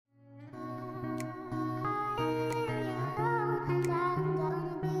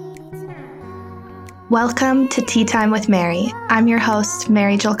Welcome to Tea Time with Mary. I'm your host,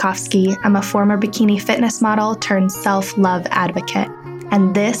 Mary Jolkowski. I'm a former bikini fitness model turned self-love advocate.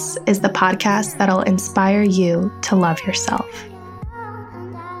 And this is the podcast that'll inspire you to love yourself.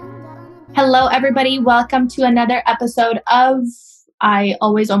 Hello, everybody. Welcome to another episode of, I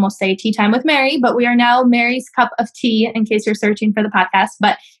always almost say Tea Time with Mary, but we are now Mary's Cup of Tea in case you're searching for the podcast.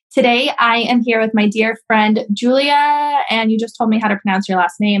 But today I am here with my dear friend, Julia, and you just told me how to pronounce your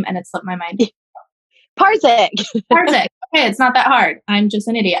last name and it slipped my mind. Parzik. Parzik. Okay, it's not that hard. I'm just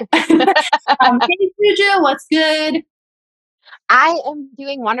an idiot. Hey, Juju, what's good? I am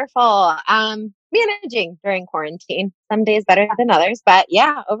doing wonderful. Managing during quarantine. Some days better than others, but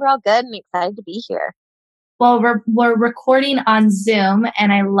yeah, overall good and excited to be here. Well, we're recording on Zoom,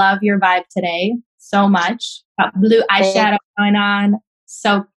 and I love your vibe today so much. Got blue eyeshadow going on.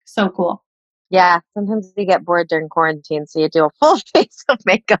 So cool. Yeah, sometimes you get bored during quarantine, so you do a full face of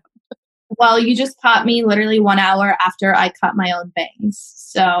makeup. Well, you just caught me literally 1 hour after I cut my own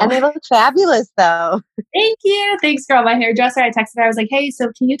bangs. And they look fabulous, though. Thank you. Thanks, girl. My hairdresser, I texted her. I was like, hey, so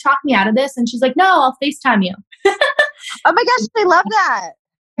can you talk me out of this? And she's like, no, I'll FaceTime you. Oh my gosh, I love that.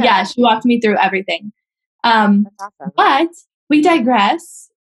 Yeah, she walked me through everything. That's awesome. But we digress.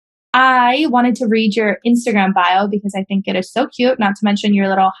 I wanted to read your Instagram bio because I think it is so cute. Not to mention your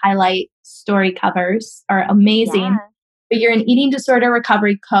little highlight story covers are amazing. Yeah. But you're an eating disorder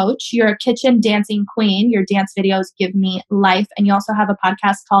recovery coach. You're a kitchen dancing queen. Your dance videos give me life. And you also have a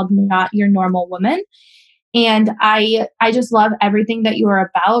podcast called Not Your Normal Woman. And I just love everything that you are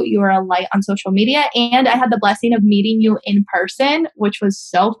about. You are a light on social media. And I had the blessing of meeting you in person, which was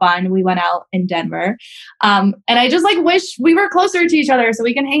so fun. We went out in Denver. And I just wish we were closer to each other so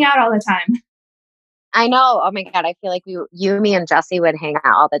we can hang out all the time. I know. Oh my God. I feel like you, me, and Jesse would hang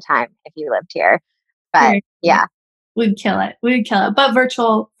out all the time if you lived here. But yeah. We'd kill it. But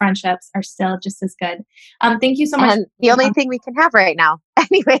virtual friendships are still just as good. Thank you so much. And the only thing we can have right now.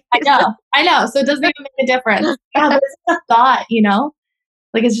 Anyway. I know. So it doesn't even make a difference. Yeah, but it's the thought,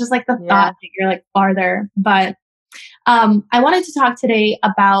 it's just like the thought that you're farther. But I wanted to talk today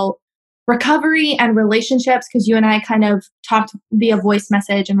about recovery and relationships because you and I kind of talked via voice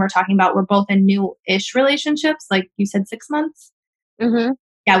message and we're talking about we're both in new-ish relationships. Like you said, 6 months. Mm-hmm.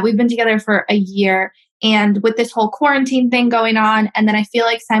 Yeah, we've been together for a year. And with this whole quarantine thing going on, and then I feel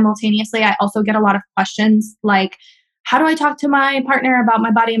like simultaneously, I also get a lot of questions like, how do I talk to my partner about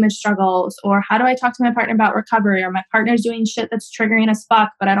my body image struggles? Or how do I talk to my partner about recovery? Or my partner's doing shit that's triggering as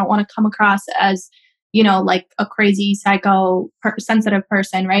fuck, but I don't want to come across as, like a crazy psycho sensitive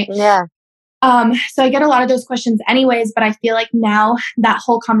person, right? Yeah. So I get a lot of those questions anyways, but I feel like now that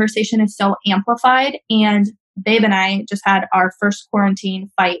whole conversation is so amplified, and Babe and I just had our first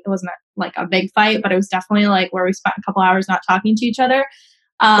quarantine fight. It wasn't like a big fight, but it was definitely where we spent a couple hours not talking to each other.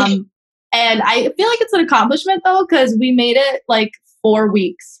 And I feel like it's an accomplishment though, because we made it 4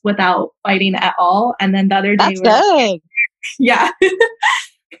 weeks without fighting at all. And then the other day, that's good. Yeah. The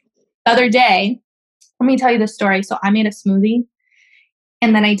other day, let me tell you the story. So I made a smoothie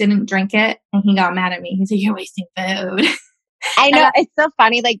and then I didn't drink it and he got mad at me. He's like, you're wasting food. I know. It's so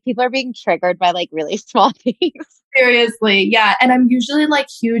funny. People are being triggered by really small things. Seriously. Yeah. And I'm usually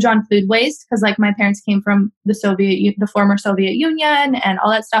huge on food waste because my parents came from the former Soviet Union and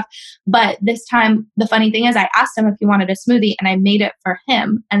all that stuff. But this time, the funny thing is I asked him if he wanted a smoothie and I made it for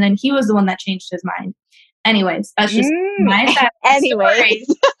him. And then he was the one that changed his mind. Anyways, that's just my side of the story.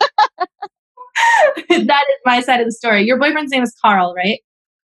 That is my side of the story. Your boyfriend's name is Carl, right?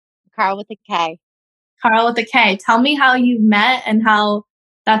 Carl with a K. Carl with a K. Tell me how you met and how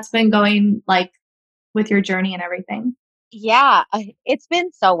that's been going with your journey and everything. Yeah, it's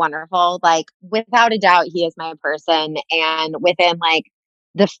been so wonderful. Without a doubt, he is my person. And within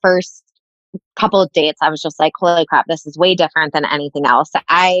the first couple of dates, I was just like, holy crap, this is way different than anything else.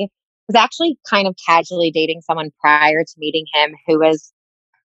 I was actually kind of casually dating someone prior to meeting him who was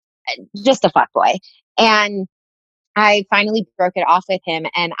just a fuckboy. And I finally broke it off with him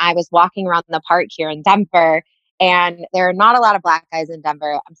and I was walking around the park here in Denver and there are not a lot of Black guys in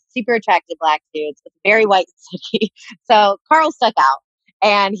Denver. I'm super attracted to Black dudes. It's a very white city. So Carl stuck out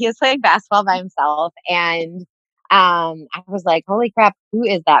and he was playing basketball by himself. And I was like, holy crap, who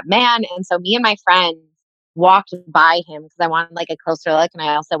is that man? And so me and my friends walked by him because I wanted a closer look and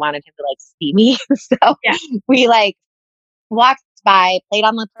I also wanted him to see me. So we walked by, played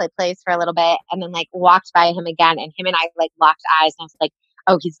on the place for a little bit, and then walked by him again. And him and I locked eyes, and I was like,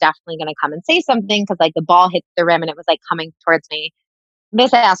 "Oh, he's definitely gonna come and say something," because the ball hit the rim and it was coming towards me.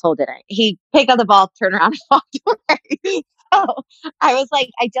 This asshole didn't. He picked up the ball, turned around, and walked away. So I was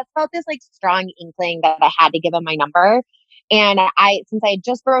I just felt this strong inkling that I had to give him my number. And since I had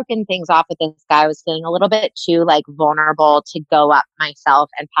just broken things off with this guy, I was feeling a little bit too like vulnerable to go up myself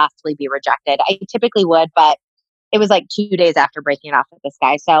and possibly be rejected. I typically would, but it was like 2 days after breaking it off with this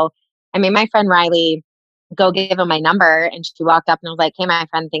guy. So I made my friend Riley go give him my number, and she walked up and was like, "Hey, my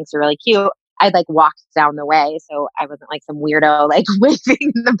friend thinks you're really cute." I'd like walked down the way, so I wasn't like some weirdo like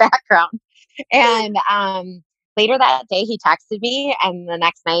waving in the background. And later that day, he texted me, and the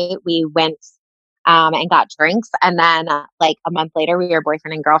next night we went and got drinks. And then like a month later, we were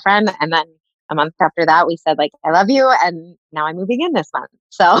boyfriend and girlfriend. And then a month after that, we said like, "I love you," and now I'm moving in this month.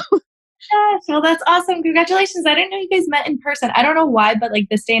 So Gosh, well, that's awesome. Congratulations. I didn't know you guys met in person. I don't know why, but like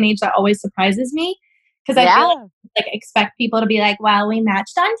this day and age, that always surprises me because I feel yeah. like expect people to be like, well, we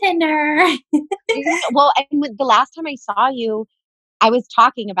matched on Tinder. Well, and the last time I saw you, I was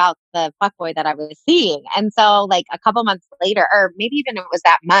talking about the fuckboy that I was seeing. And so like a couple months later, or maybe even it was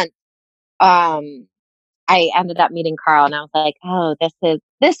that month, um, I ended up meeting Carl, and I was like, "Oh,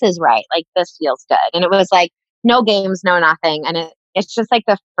 this is right. Like this feels good." And it was like no games, no nothing. And it's just like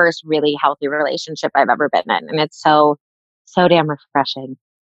the first really healthy relationship I've ever been in. And it's so damn refreshing.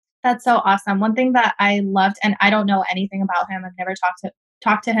 That's so awesome. One thing that I loved, and I don't know anything about him. I've never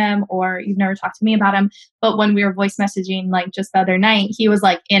talked to him, or you've never talked to me about him. But when we were voice messaging, like just the other night, he was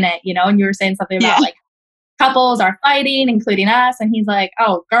like in it, and you were saying something Yeah. about like couples are fighting, including us, and he's like,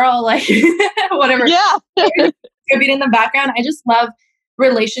 "Oh, girl," like whatever. Yeah. Contributing in the background. I just love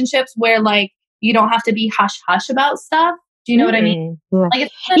relationships where like you don't have to be hush hush about stuff. Do you know what I mean? Like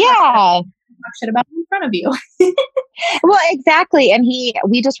it's Yeah. talk shit about in front of you. Well, exactly. And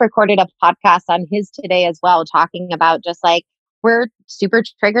we just recorded a podcast on his today as well, talking about just like we're super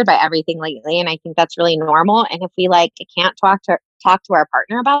triggered by everything lately. And I think that's really normal. And if we like can't talk to our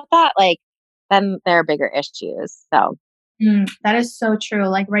partner about that, like then there are bigger issues. So That is so true.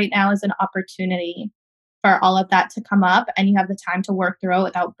 Like right now is an opportunity for all of that to come up, and you have the time to work through it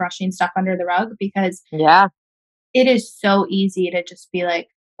without brushing stuff under the rug, because yeah. it is so easy to just be like,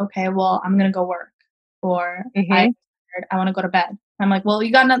 okay, well, I'm going to go work, or Mhm. I want to go to bed. I'm like, well,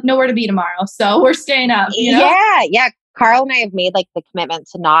 you got nowhere to be tomorrow. So we're staying up, Yeah. Yeah. Carl and I have made like the commitment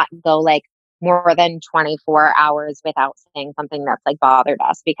to not go like more than 24 hours without saying something that's like bothered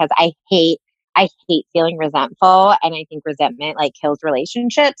us, because I hate feeling resentful, and I think resentment like kills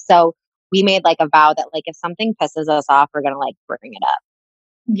relationships. So we made like a vow that like if something pisses us off, we're gonna like bring it up.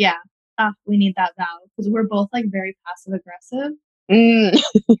 Yeah. We need that vow because we're both like very passive aggressive. Mm.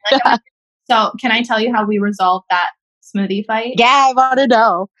 Like, so can I tell you how we resolved that smoothie fight? Yeah, I want to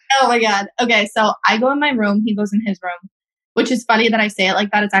know. Oh my God. Okay. So I go in my room. He goes in his room, which is funny that I say it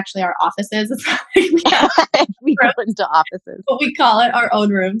like that. It's actually our offices. It's not like we have We go rooms, into offices. but we call it our own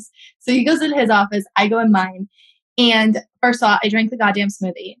rooms. So he goes in his office. I go in mine. And first of all, I drank the goddamn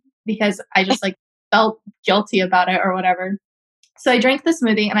smoothie because I just like felt guilty about it or whatever. So I drank the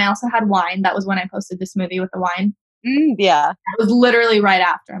smoothie, and I also had wine. That was when I posted the smoothie with the wine. Yeah. It was literally right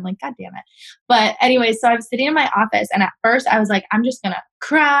after. I'm like, God damn it. But anyway, so I was sitting in my office, and at first I was like, I'm just going to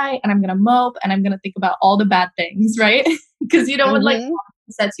cry, and I'm going to mope, and I'm going to think about all the bad things, right? Because when like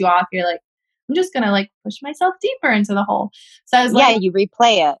sets you off, you're like, I'm just going to like push myself deeper into the hole. So I was Yeah, like, you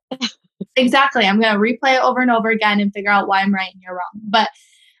replay it. exactly. I'm going to replay it over and over again and figure out why I'm right and you're wrong. But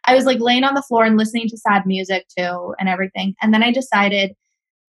I was like laying on the floor and listening to sad music too and everything. And then I decided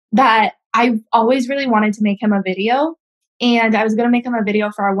that I always really wanted to make him a video. And I was going to make him a video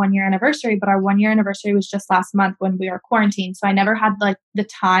for our 1 year anniversary, but our 1 year anniversary was just last month when we were quarantined. So I never had like the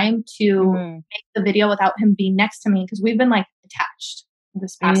time to make the video without him being next to me, because we've been like attached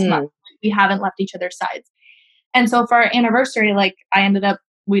this past month. We haven't left each other's sides. And so for our anniversary, like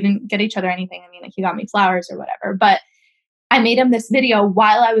we didn't get each other anything. I mean, like he got me flowers or whatever, but I made him this video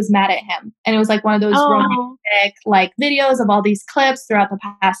while I was mad at him. And it was like one of those romantic like videos of all these clips throughout the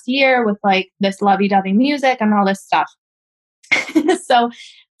past year with like this lovey-dovey music and all this stuff. So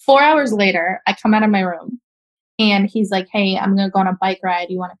 4 hours later, I come out of my room, and he's like, hey, I'm going to go on a bike ride.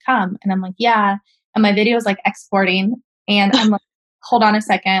 You want to come? And I'm like, yeah. And my video is like exporting, and I'm like, hold on a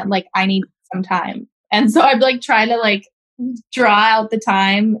second. Like I need some time. And so I'm like trying to like draw out the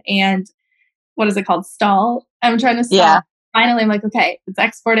time and what is it called? Stall. I'm trying to stall. Yeah. Finally, I'm like, okay, it's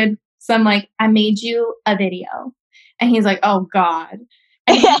exported. So I'm like, I made you a video. And he's like, oh God.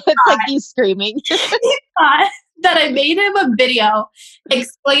 And It's like you screaming. he thought that I made him a video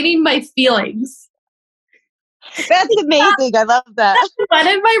explaining my feelings. That's amazing. I love that. I went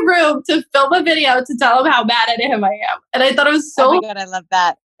in my room to film a video to tell him how mad at him I am. And I thought it was Oh so my God, I love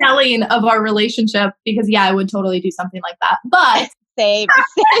that. telling of our relationship, because yeah, I would totally do something like that. But Same.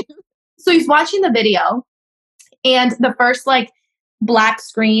 so he's watching the video, and the first like black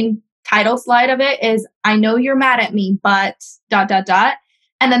screen title slide of it is, I know you're mad at me, but dot, dot, dot.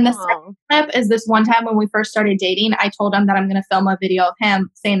 And then the second Oh. clip is this one time when we first started dating, I told him that I'm going to film a video of him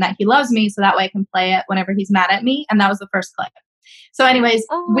saying that he loves me so that way I can play it whenever he's mad at me. And that was the first clip. So, anyways,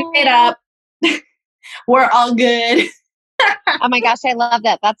 we made Oh. up. We're all good. Oh my gosh, I love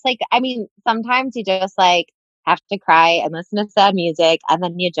that. That's like, I mean, sometimes you just like have to cry and listen to sad music and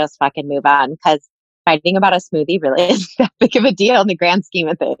then you just fucking move on because fighting about a smoothie really isn't that big of a deal in the grand scheme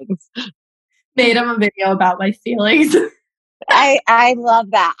of things. Made him a video about my feelings. I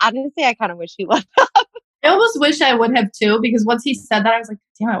love that. Honestly, I kind of wish he would. I almost wish I would have too, because once he said that, I was like,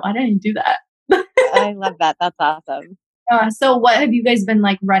 damn it, why didn't I do that? I love that. That's awesome. So what have you guys been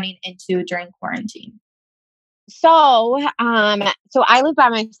like running into during quarantine? So I live by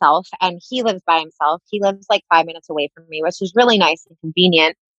myself and he lives by himself. He lives like 5 minutes away from me, which is really nice and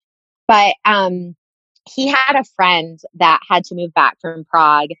convenient. But he had a friend that had to move back from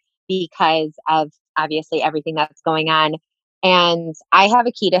Prague because of obviously everything that's going on. And I have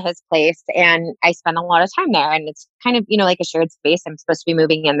a key to his place and I spend a lot of time there. And it's kind of, like a shared space. I'm supposed to be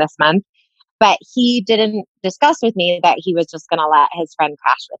moving in this month. But he didn't discuss with me that he was just going to let his friend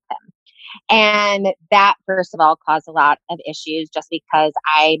crash with him. And that, first of all, caused a lot of issues just because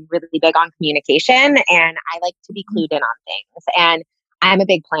I'm really big on communication and I like to be clued in on things. And I'm a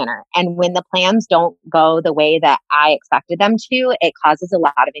big planner. And when the plans don't go the way that I expected them to, it causes a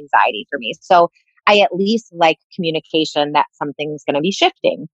lot of anxiety for me. So I at least like communication that something's going to be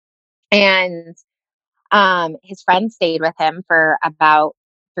shifting. And his friend stayed with him for about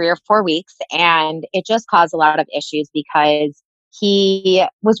 3 or 4 weeks, and it just caused a lot of issues because he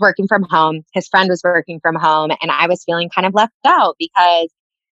was working from home, his friend was working from home, and I was feeling kind of left out because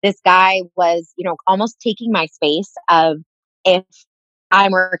this guy was, almost taking my space of if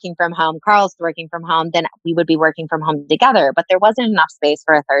I'm working from home, Carl's working from home, then we would be working from home together. But there wasn't enough space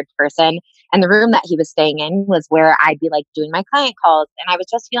for a third person. And the room that he was staying in was where I'd be like doing my client calls. And I was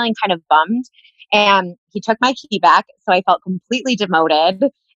just feeling kind of bummed. And he took my key back. So I felt completely demoted.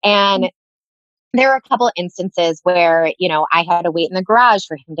 And there were a couple instances where, I had to wait in the garage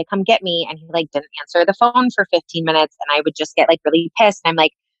for him to come get me and he like didn't answer the phone for 15 minutes and I would just get like really pissed. And I'm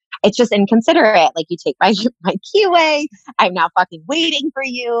like, it's just inconsiderate. Like you take my my key away. I'm now fucking waiting for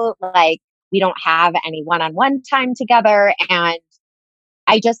you. Like we don't have any one-on-one time together. And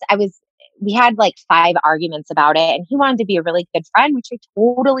we had like 5 arguments about it and he wanted to be a really good friend, which I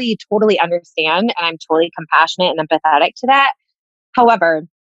totally, totally understand. And I'm totally compassionate and empathetic to that. However,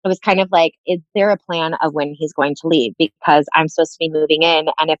 it was kind of like, is there a plan of when he's going to leave? Because I'm supposed to be moving in.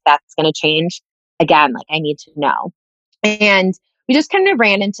 And if that's going to change, again, like I need to know. And we just kind of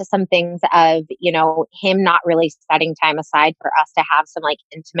ran into some things of, him not really setting time aside for us to have some like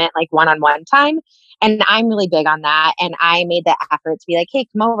intimate, like one-on-one time. And I'm really big on that. And I made the effort to be like, hey,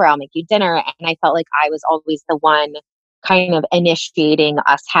 come over, I'll make you dinner. And I felt like I was always the one kind of initiating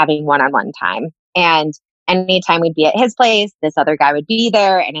us having one-on-one time. And anytime we'd be at his place, this other guy would be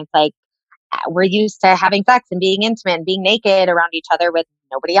there. And it's like, we're used to having sex and being intimate and being naked around each other with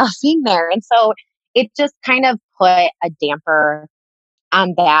nobody else being there. And so it just kind of put a damper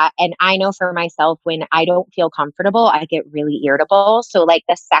on that. And I know for myself, when I don't feel comfortable, I get really irritable. So like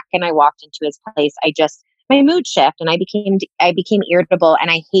the second I walked into his place, my mood shift and I became irritable and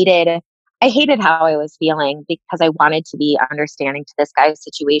I hated how I was feeling because I wanted to be understanding to this guy's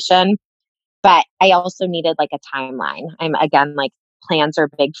situation. But I also needed like a timeline. I'm again like plans are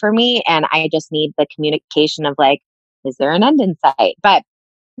big for me and I just need the communication of like, is there an end in sight? But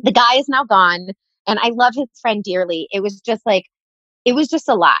the guy is now gone and I love his friend dearly. It was just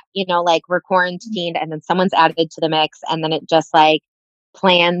a lot, like we're quarantined and then someone's added to the mix and then it just like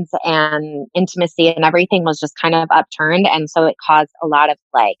plans and intimacy and everything was just kind of upturned. And so it caused a lot of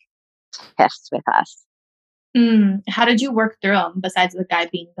like tiffs with us. How did you work through them besides the guy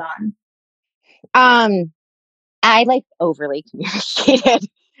being gone? Um, I like overly communicated.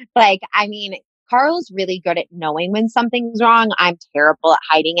 Like, I mean, Carl's really good at knowing when something's wrong. I'm terrible at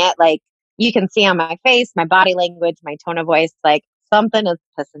hiding it. Like, you can see on my face, my body language, my tone of voice, like something is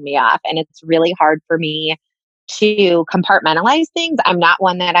pissing me off. And it's really hard for me to compartmentalize things. I'm not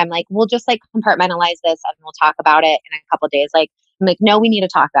one that I'm like, we'll just like compartmentalize this and we'll talk about it in a couple of days. Like, I'm like, no, we need to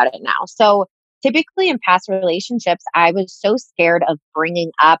talk about it now. So typically in past relationships, I was so scared of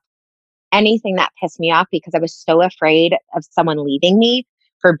bringing up anything that pissed me off because I was so afraid of someone leaving me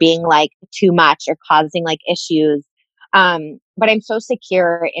for being like too much or causing like issues. But I'm so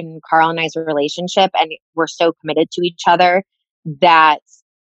secure in Carl and I's relationship and we're so committed to each other that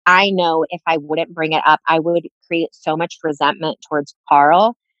I know if I wouldn't bring it up, I would create so much resentment towards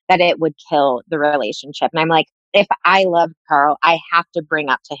Carl that it would kill the relationship. And I'm like, if I love Carl, I have to bring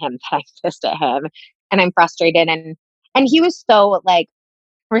up to him that I'm pissed at him and I'm frustrated. And he was so like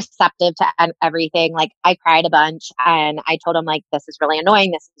receptive to everything. Like I cried a bunch and I told him like, this is really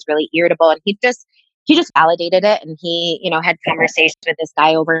annoying. This is really irritable. And he just validated it. And he, you know, had conversations with this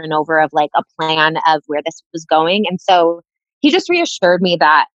guy over and over of like a plan of where this was going. And so he just reassured me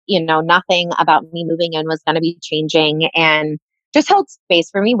that, you know, nothing about me moving in was going to be changing and just held space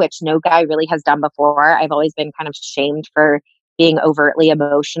for me, which no guy really has done before. I've always been kind of shamed for being overtly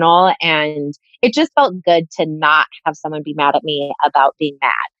emotional. And it just felt good to not have someone be mad at me about being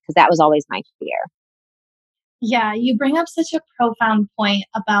mad because that was always my fear. Yeah, you bring up such a profound point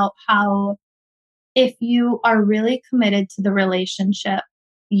about how if you are really committed to the relationship,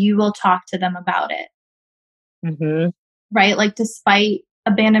 you will talk to them about it, Hmm. right? Like, despite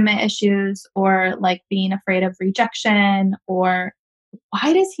abandonment issues or like being afraid of rejection, or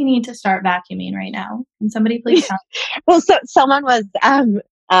why does he need to start vacuuming right now? Can somebody please tell Well, so someone was me?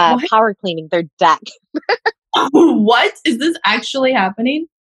 What? power cleaning their deck. What? Is this actually happening?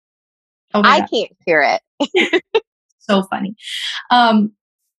 Oh my I God. can't hear it. So funny. Um,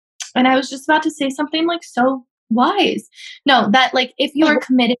 And I was just about to say something like so wise. No, that like if you are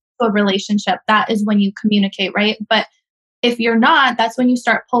committed to a relationship, that is when you communicate, right? But if you're not, that's when you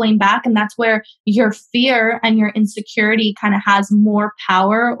start pulling back. And that's where your fear and your insecurity kind of has more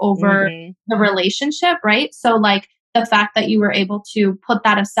power over Hmm. the relationship, right? So, like, the fact that you were able to put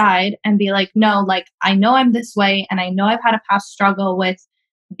that aside and be like, no, like, I know I'm this way. And I know I've had a past struggle with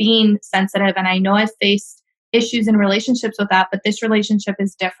being sensitive. And I know I've faced issues in relationships with that, but this relationship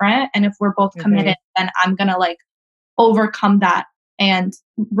is different. And if we're both Hmm. committed, then I'm going to like overcome that. And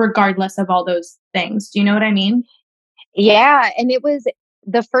regardless of all those things, do you know what I mean? Yeah, and it was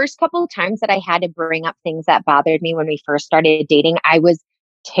the first couple of times that I had to bring up things that bothered me when we first started dating. I was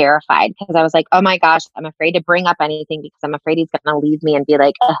terrified because I was like, oh my gosh, I'm afraid to bring up anything because I'm afraid he's going to leave me and be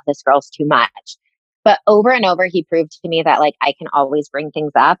like, oh, this girl's too much. But over and over, he proved to me that like I can always bring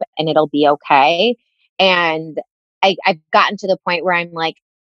things up and it'll be okay. And I've gotten to the point where I'm like,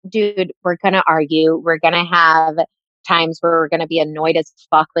 dude, we're going to argue. We're going to have times where we're going to be annoyed as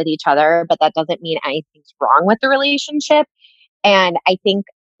fuck with each other, but that doesn't mean anything's wrong with the relationship. And I think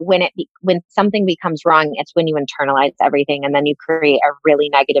when something becomes wrong, it's when you internalize everything and then you create a really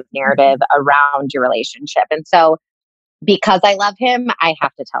negative narrative around your relationship. And so because I love him, I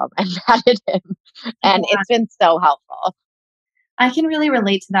have to tell him I'm mad at him. And Yeah, it's been so helpful. I can really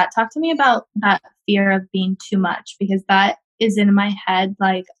relate to that. Talk to me about that fear of being too much because that is in my head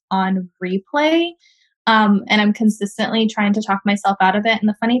like on replay. And I'm consistently trying to talk myself out of it. And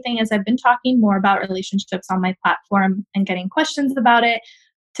the funny thing is, I've been talking more about relationships on my platform and getting questions about it.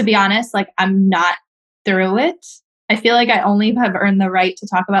 To be honest, like I'm not through it. I feel like I only have earned the right to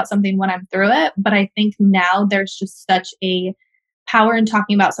talk about something when I'm through it. But I think now there's just such a power in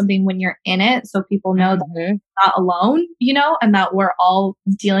talking about something when you're in it. So people know that Hmm. not alone, you know, and that we're all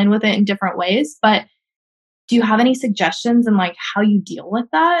dealing with it in different ways. But do you have any suggestions in like how you deal with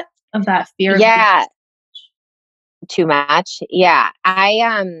that of that fear of being Yeah, too much. Yeah. I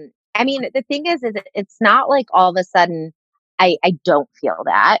mean the thing is it's not like all of a sudden I don't feel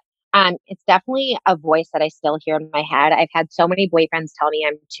that. It's definitely a voice that I still hear in my head. I've had so many boyfriends tell me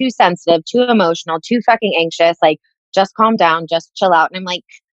I'm too sensitive, too emotional, too fucking anxious, like just calm down, just chill out. And I'm like,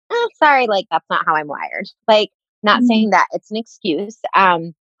 oh, sorry, like that's not how I'm wired. Like not Mhm. saying that it's an excuse.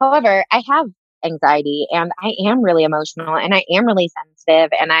 However, I have anxiety and I am really emotional and I am really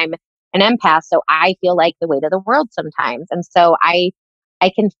sensitive and I'm an empath, so I feel like the weight of the world sometimes. And so I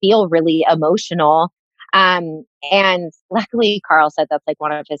can feel really emotional. And luckily Carl said that's like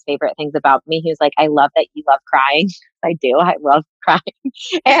one of his favorite things about me. He was like, I love that you love crying. I do. I love crying.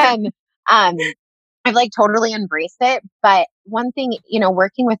 And um I've like totally embraced it. But one thing, you know,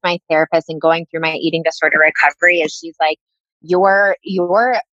 working with my therapist and going through my eating disorder recovery is she's like, your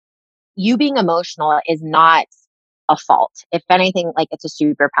you being emotional is not a fault. If anything, like it's a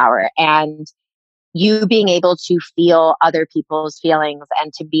superpower. And you being able to feel other people's feelings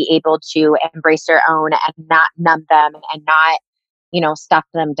and to be able to embrace your own and not numb them and not, you know, stuff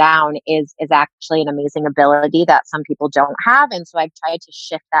them down is actually an amazing ability that some people don't have. And so I've tried to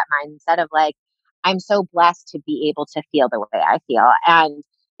shift that mindset of like, I'm so blessed to be able to feel the way I feel. And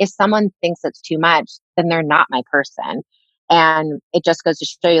if someone thinks it's too much, then they're not my person. And it just goes to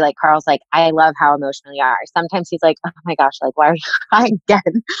show you, like Carl's like, I love how emotional you are. Sometimes he's like, oh my gosh, like why are you crying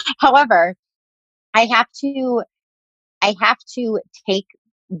again? However, I have to I have to take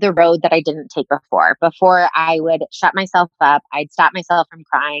the road that I didn't take before. Before I would shut myself up, I'd stop myself from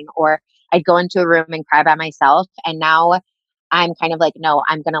crying or I'd go into a room and cry by myself. And now I'm kind of like, no,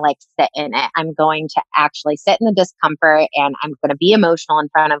 I'm going to like sit in it. I'm going to actually sit in the discomfort and I'm going to be emotional in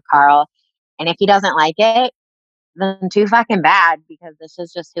front of Carl. And if he doesn't like it, then too fucking bad, because this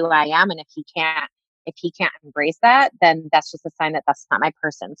is just who I am. And if he can't embrace that, then that's just a sign that that's not my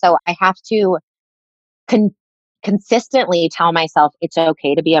person. So I have to con- consistently tell myself it's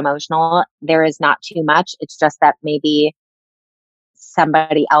okay to be emotional. There is not too much. It's just that maybe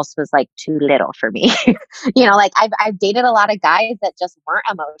somebody else was like too little for me. Like I've dated a lot of guys that just weren't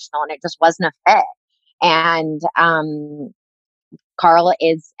emotional and it just wasn't a fit. And Carl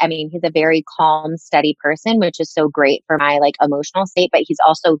is, I mean, he's a very calm, steady person, which is so great for my like emotional state, but he's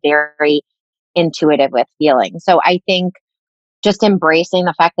also very intuitive with feeling. So I think just embracing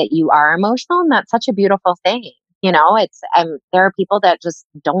the fact that you are emotional, and that's such a beautiful thing. It's there are people that just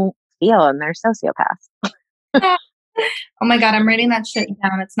don't feel and they're sociopaths. Oh my God, I'm writing that shit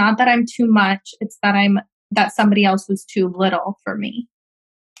down. It's not that I'm too much, it's that somebody else was too little for me.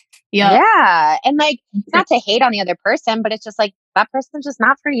 Yeah. Yeah. And like, not to hate on the other person, but it's just like, that person's just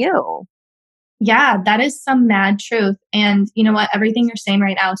not for you. Yeah, that is some mad truth. And you know what? Everything you're saying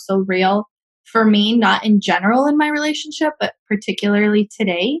right now is so real for me, not in general in my relationship, but particularly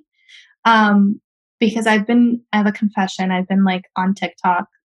today. Because I have a confession. I've been like on TikTok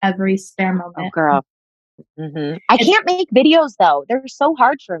every spare Oh, moment. girl. I can't make videos though. They're so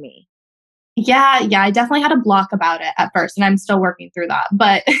hard for me. Yeah, I definitely had a block about it at first, and I'm still working through that.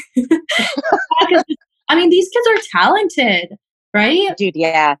 But I mean, these kids are talented, right? Dude,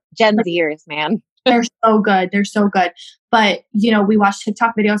 yeah. Gen Zers, man. They're so good. They're so good. But, we watch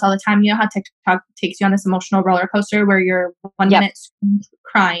TikTok videos all the time. You know how TikTok takes you on this emotional roller coaster where you're one minute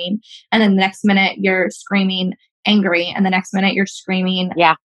crying, and then the next minute you're screaming angry, and the next minute you're screaming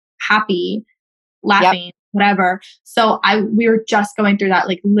happy, laughing, whatever. So we were just going through that,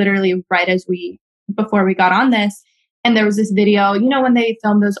 like literally right before we got on this. And there was this video, when they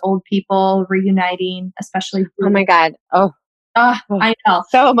filmed those old people reuniting, especially. Oh my God. Oh, I know.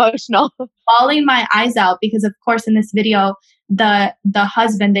 So emotional. Bawling my eyes out because, of course, in this video, the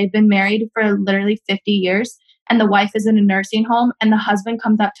husband, they've been married for literally 50 years, and the wife is in a nursing home, and the husband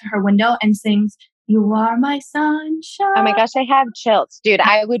comes up to her window and sings, "You are my sunshine." Oh my gosh, I have chills. Dude,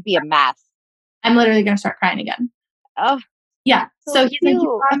 I would be a mess. I'm literally going to start crying again. Oh, yeah. So he's like,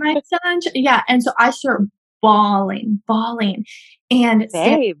 "You are my sunshine." Yeah. And so I start bawling. And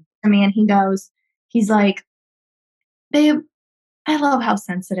babe. to me, and he's like, "Babe, I love how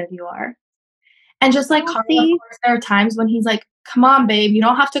sensitive you are." And just like Carl, of course, there are times when he's like, "Come on, babe, you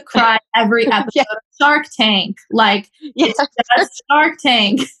don't have to cry every episode of Shark Tank. Like, it's just Shark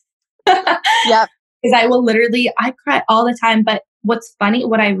Tank." Yep. Because I cry all the time. But what's funny,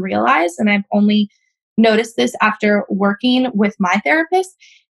 what I realized, and I've only noticed this after working with my therapist,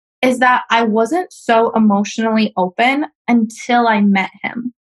 is that I wasn't so emotionally open until I met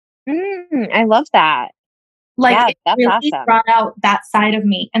him. I love that. Like, that's it really awesome. brought out that side of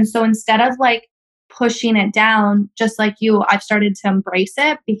me. And so instead of like pushing it down, just like you, I've started to embrace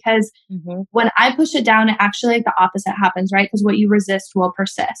it, because when I push it down, it actually like the opposite happens, right? Because what you resist will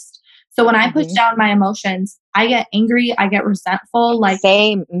persist. So when I push down my emotions, I get angry, I get resentful. Like,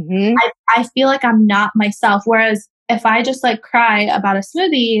 same. I feel like I'm not myself. Whereas if I just like cry about a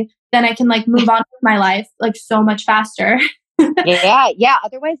smoothie, then I can like move on with my life like so much faster. Yeah.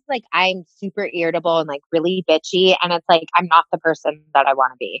 Otherwise, like, I'm super irritable and like really bitchy, and it's like I'm not the person that I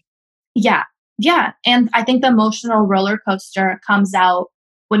want to be. Yeah. And I think the emotional roller coaster comes out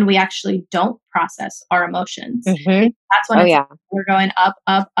when we actually don't process our emotions. That's when we're going up,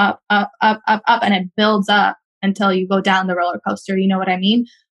 and it builds up until you go down the roller coaster. You know what I mean?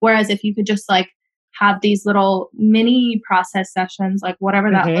 Whereas if you could just like have these little mini process sessions, like whatever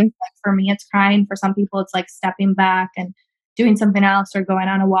that looks like. For me, it's crying. For some people, it's like stepping back and doing something else, or going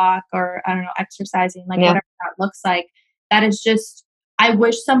on a walk, or I don't know, exercising, like whatever that looks like. That is just, I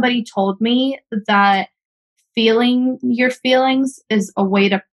wish somebody told me that feeling your feelings is a way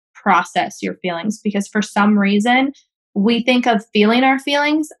to process your feelings, because for some reason we think of feeling our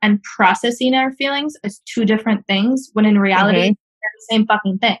feelings and processing our feelings as two different things, when in reality they're the same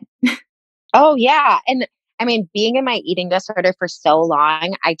fucking thing. Oh yeah. And I mean, being in my eating disorder for so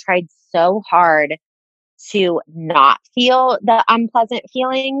long, I tried so hard to not feel the unpleasant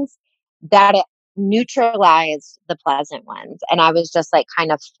feelings that it neutralized the pleasant ones. And I was just like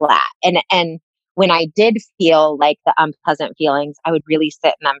kind of flat. And when I did feel like the unpleasant feelings, I would really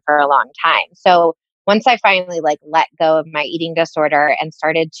sit in them for a long time. So once I finally like let go of my eating disorder and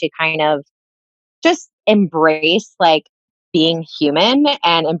started to kind of just embrace like being human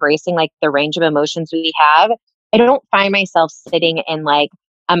and embracing like the range of emotions we have, I don't find myself sitting in like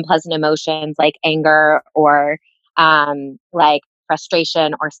unpleasant emotions like anger or like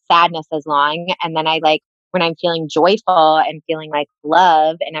frustration or sadness as long. And then I like, when I'm feeling joyful and feeling like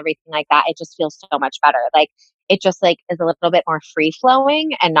love and everything like that, it just feels so much better. Like it just like is a little bit more free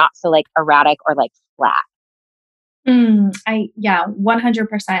flowing and not so like erratic or like flat. Yeah,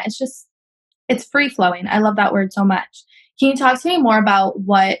 100%. It's free flowing. I love that word so much. Can you talk to me more about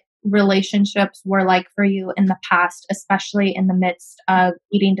what relationships were like for you in the past, especially in the midst of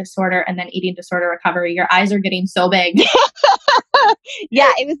eating disorder and then eating disorder recovery? Your eyes are getting so big.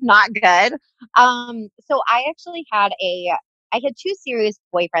 Yeah, it was not good. So I had two serious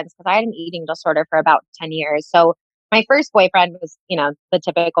boyfriends because I had an eating disorder for about 10 years. So my first boyfriend was, the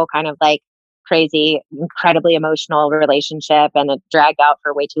typical kind of like crazy, incredibly emotional relationship and it dragged out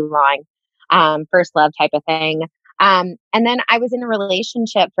for way too long. First love type of thing. And then I was in a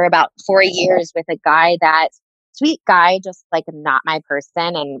relationship for about 4 years with a guy sweet guy, just like not my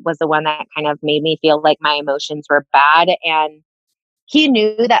person, and was the one that kind of made me feel like my emotions were bad. And he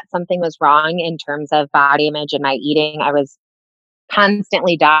knew that something was wrong in terms of body image and my eating. I was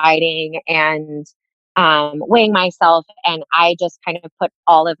constantly dieting and weighing myself. And I just kind of put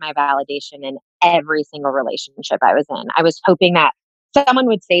all of my validation in every single relationship I was in. I was hoping that someone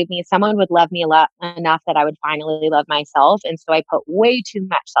would save me, someone would love me a lot enough that I would finally love myself. And so I put way too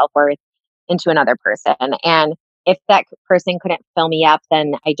much self worth into another person. And if that person couldn't fill me up,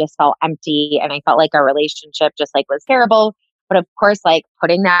 then I just felt empty and I felt like our relationship just like was terrible. But of course, like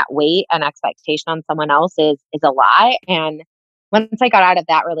putting that weight and expectation on someone else is a lot. And once I got out of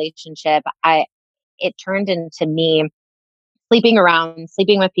that relationship, it turned into me sleeping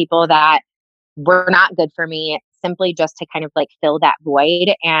with people that were not good for me, simply just to kind of like fill that void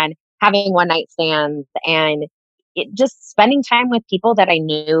and having one night stands and just spending time with people that I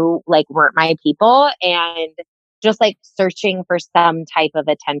knew like weren't my people and just like searching for some type of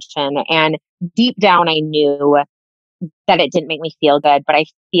attention. And deep down, I knew that it didn't make me feel good, but I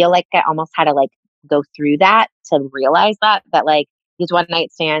feel like I almost had to like go through that to realize that like these one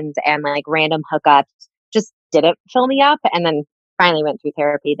night stands and like random hookups just didn't fill me up. And then finally went through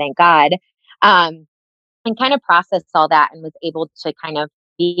therapy, thank God. Um, and kind of processed all that and was able to kind of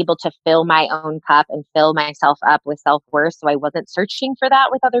be able to fill my own cup and fill myself up with self-worth. So I wasn't searching for that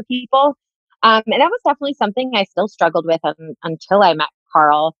with other people. And that was definitely something I still struggled with until I met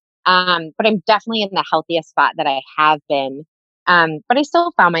Carl. But I'm definitely in the healthiest spot that I have been. But I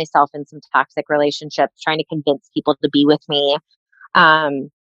still found myself in some toxic relationships, trying to convince people to be with me, um,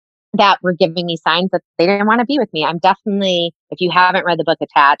 that were giving me signs that they didn't want to be with me. I'm definitely, if you haven't read the book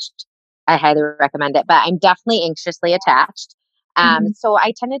Attached, I highly recommend it, but I'm definitely anxiously attached. Mhm. So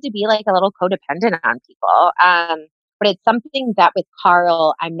I tended to be like a little codependent on people. But it's something that with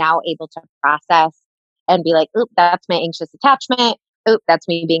Carl, I'm now able to process and be like, oop, that's my anxious attachment. Oop, that's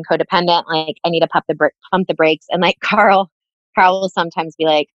me being codependent. Like I need to pump the brakes. And like Carl will sometimes be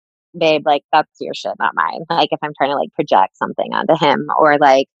like, babe, like that's your shit, not mine. Like if I'm trying to like project something onto him or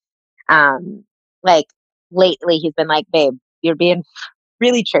um, like lately he's been like, babe, you're being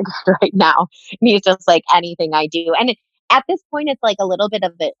really triggered right now. And he's just like anything I do. And at this point, it's like a little bit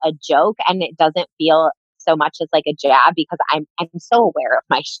of a joke and it doesn't feel so much as like a jab because I'm so aware of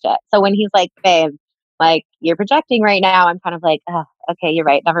my shit. So when he's like, babe, like you're projecting right now, I'm kind of like, oh, okay, you're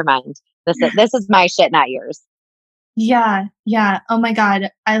right. Never mind. This is my shit, not yours. Yeah, yeah. Oh my God.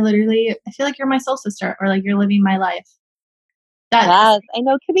 I feel like you're my soul sister or like you're living my life. That's Yes, I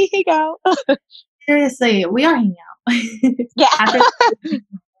know. Can we hang out? seriously, we are hanging out Yeah. after we're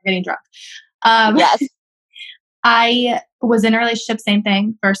getting drunk. Um, Yes. I was in a relationship, same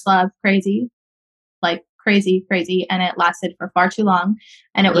thing, first love, crazy, like crazy, crazy. And it lasted for far too long.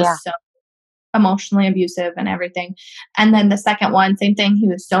 And it Yeah. was so emotionally abusive and everything. And then the second one, same thing. He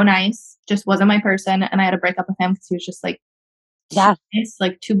was so nice, just wasn't my person. And I had to break up with him because he was just like too Yes. nice,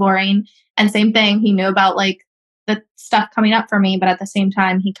 like too boring. And same thing, he knew about like the stuff coming up for me, but at the same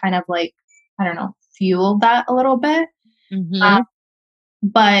time, he kind of like, I don't know, fueled that a little bit. Um, Hmm.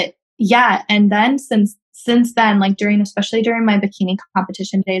 but yeah, and then since then, like especially during my bikini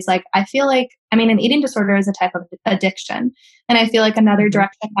competition days, like I feel like I mean an eating disorder is a type of addiction. And I feel like another Hmm.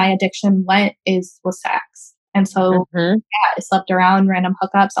 direction my addiction was sex. And so Hmm. yeah, I slept around, random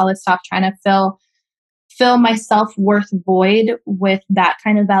hookups, all this stuff, trying to fill my self-worth void with that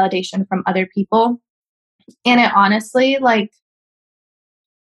kind of validation from other people. And it honestly, like,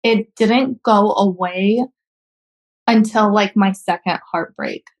 it didn't go away until like my second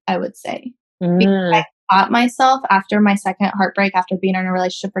heartbreak, I would say. Because I Mm. caught myself after my second heartbreak, after being in a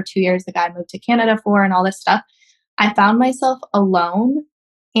relationship for 2 years, the guy I moved to Canada for, and all this stuff. I found myself alone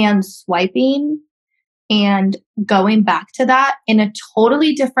and swiping and going back to that in a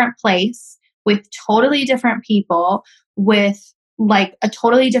totally different place with totally different people, with like a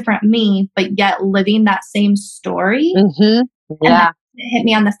totally different me, but yet living that same story. Mm-hmm. And Yeah. that hit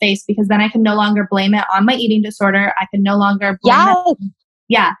me on the face because then I could no longer blame it on my eating disorder. I could no longer blame it. Yes.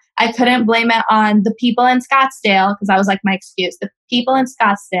 Yeah. I couldn't blame it on the people in Scottsdale because that was like my excuse. The people in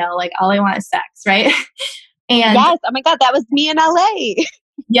Scottsdale, like all I want is sex, right? And Yes. Oh my God, that was me in LA.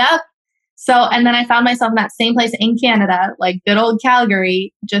 yep. So, and then I found myself in that same place in Canada, like good old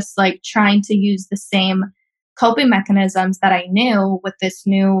Calgary, just like trying to use the same coping mechanisms that I knew with this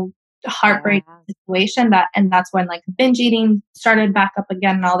new heartbreak situation and that's when like binge eating started back up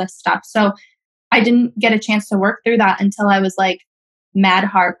again and all this stuff. So I didn't get a chance to work through that until I was like mad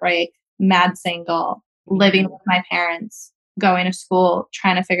heartbreak, mad single, living with my parents, going to school,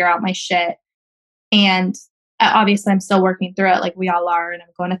 trying to figure out my shit. And obviously, I'm still working through it like we all are. And I'm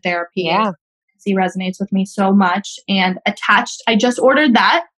going to therapy. Yeah. He resonates with me so much. And Attached, I just ordered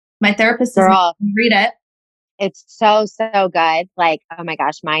that. My therapist is Girl, read it. it's so, so good. Like, oh my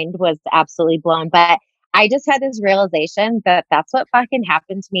gosh, mine was absolutely blown. But I just had this realization that that's what fucking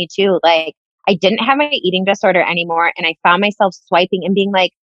happened to me too. Like, I didn't have my eating disorder anymore. And I found myself swiping and being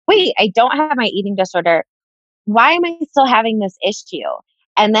like, wait, I don't have my eating disorder. Why am I still having this issue?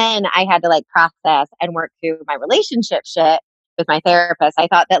 And then I had to like process and work through my relationship shit with my therapist. I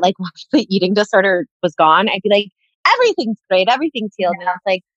thought that like once the eating disorder was gone, I'd be like, everything's great, everything's healed. And it's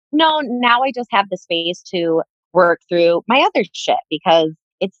like, no, now I just have the space to work through my other shit because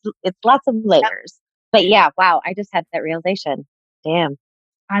it's lots of layers. But yeah, wow, I just had that realization. Damn.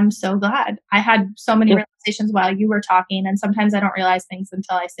 I'm so glad. I had so many realizations while you were talking, and sometimes I don't realize things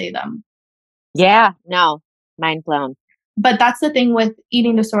until I say them. Yeah, no, mind blown. But that's the thing with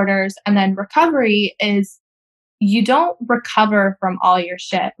eating disorders and then recovery is you don't recover from all your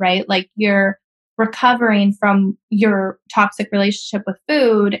shit, right? Like you're recovering from your toxic relationship with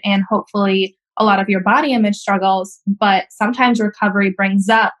food and hopefully a lot of your body image struggles. But sometimes recovery brings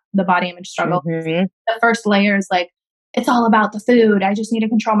up the body image struggle. Mm-hmm. The first layer is like, it's all about the food. I just need to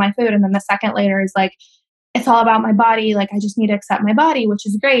control my food. And then the second layer is like, it's all about my body. Like, I just need to accept my body, which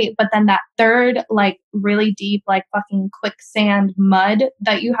is great. But then that third, like, really deep, like, fucking quicksand mud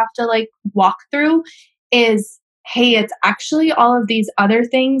that you have to, like, walk through is, hey, it's actually all of these other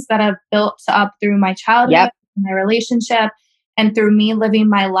things that have built up through my childhood, my relationship, and through me living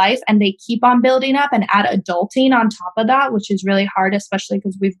my life. And they keep on building up and add adulting on top of that, which is really hard, especially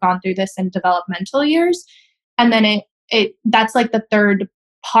because we've gone through this in developmental years. And then that's like the third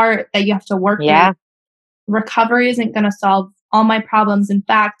part that you have to work through. Recovery isn't going to solve all my problems. In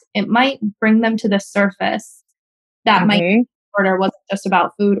fact, it might bring them to the surface that my disorder wasn't just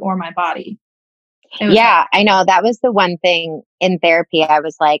about food or my body. Yeah, I know. That was the one thing in therapy. I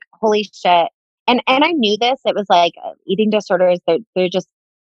was like, holy shit. And I knew this. It was like eating disorders,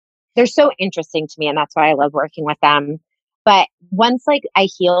 they're so interesting to me. And that's why I love working with them. But once like I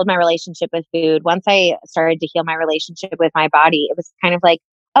healed my relationship with food, once I started to heal my relationship with my body, it was kind of like,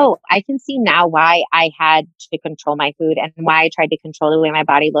 oh, I can see now why I had to control my food and why I tried to control the way my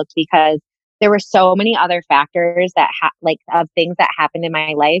body looked, because there were so many other factors that like of things that happened in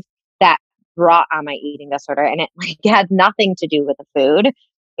my life that brought on my eating disorder. And it like had nothing to do with the food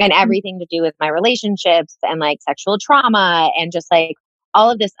and everything to do with my relationships and like sexual trauma and just like all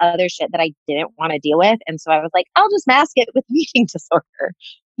of this other shit that I didn't want to deal with. And so I was like, I'll just mask it with eating disorder.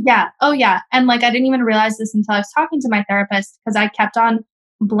 Yeah. Oh, yeah. And like, I didn't even realize this until I was talking to my therapist because I kept on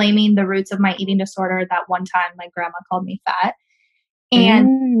blaming the roots of my eating disorder. That one time my grandma called me fat.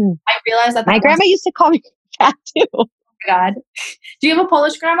 And I realized that my grandma used to call me fat too. Oh my God. Do you have a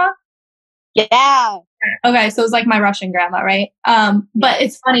Polish grandma? Yeah. Okay, so it's like my Russian grandma, right? But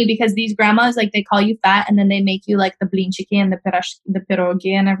it's funny because these grandmas, like, they call you fat and then they make you like the blinchiki and the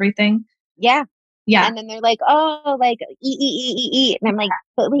pierogi and everything. Yeah. Yeah. And then they're like, oh, like, eat. And I'm like,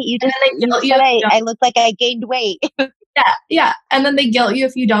 but wait, you said I look like I gained weight. Yeah, yeah. And then they guilt you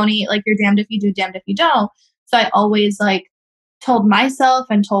if you don't eat, like, you're damned if you do, damned if you don't. So I always, like, told myself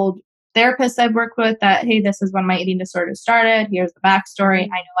and told therapists I've worked with that, hey, this is when my eating disorder started. Here's the backstory. I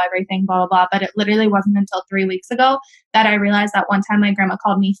know everything, blah, blah, blah. But it literally wasn't until 3 weeks ago that I realized that one time my grandma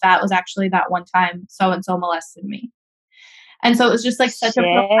called me fat was actually that one time so-and-so molested me. And so it was just like such a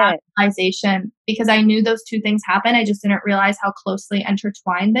profound realization because I knew those two things happened. I just didn't realize how closely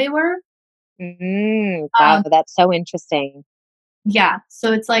intertwined they were. Wow, that's so interesting. Yeah.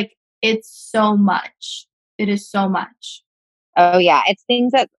 So it's like, it's so much. It is so much. Oh yeah. It's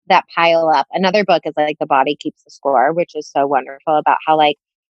things that pile up. Another book is like The Body Keeps the Score, which is so wonderful about how like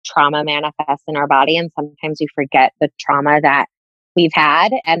trauma manifests in our body. And sometimes we forget the trauma that we've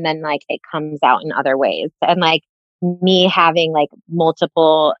had and then like it comes out in other ways. And like me having like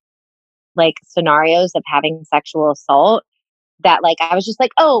multiple like scenarios of having sexual assault that like I was just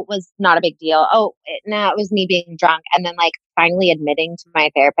like, oh, it was not a big deal. Oh, no, it was me being drunk. And then like finally admitting to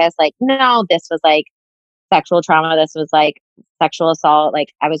my therapist, like, no, this was like sexual trauma. This was like sexual assault.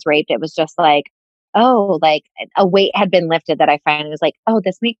 Like I was raped. It was just like, oh, like a weight had been lifted that I finally was like, oh,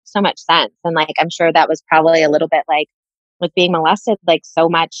 this makes so much sense. And like, I'm sure that was probably a little bit like with being molested, like so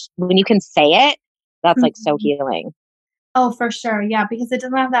much when you can say it, that's like so Mhm. healing. Oh, for sure. Yeah, because it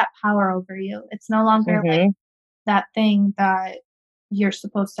doesn't have that power over you. It's no longer like Hmm. that thing that you're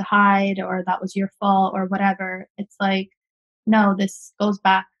supposed to hide or that was your fault or whatever. It's like, no, this goes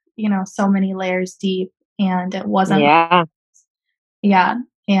back, so many layers deep and it wasn't Yeah. yeah.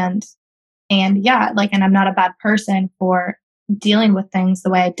 And yeah, like and I'm not a bad person for dealing with things the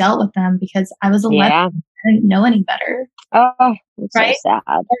way I dealt with them because I was 11. Yeah. I didn't know any better, Oh, it's so right? sad.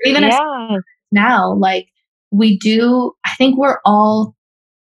 Or even as Yeah. now, like I think we're all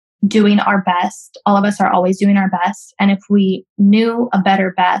doing our best. All of us are always doing our best. And if we knew a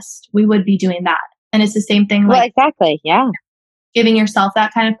better best, we would be doing that. And it's the same thing Well, like exactly. Yeah. giving yourself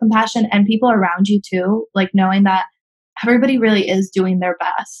that kind of compassion and people around you too, like knowing that everybody really is doing their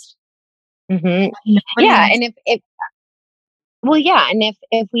best. Hmm. Nobody Yeah. wants, And if well, yeah, and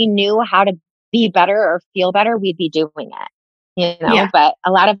if we knew how to be better or feel better, we'd be doing it, yeah. but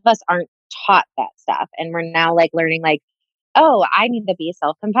a lot of us aren't taught that stuff. And we're now like learning like, oh, I need to be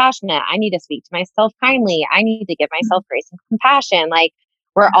self-compassionate. I need to speak to myself kindly. I need to give myself grace and compassion. Like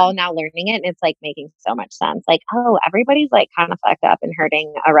we're all now learning it and it's like making so much sense. Like, oh, everybody's like kind of fucked up and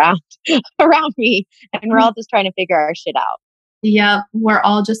hurting around around me. And we're all just trying to figure our shit out. Yep. We're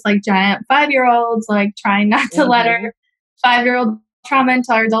all just like giant 5 year olds, like trying not to let Hmm. our 5 year old trauma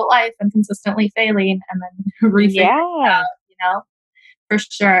into our adult life and consistently failing and then refiguring it Yeah. out, for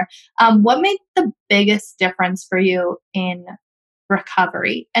sure. What made the biggest difference for you in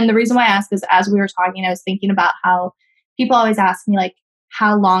recovery? And the reason why I ask is as we were talking, I was thinking about how people always ask me, like,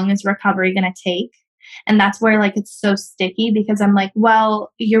 how long is recovery going to take? And that's where, like, it's so sticky because I'm like,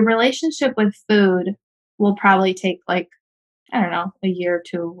 well, your relationship with food will probably take, like, I don't know, a year or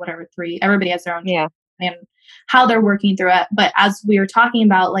two, whatever, three. Everybody has their own Yeah. and how they're working through it. But as we were talking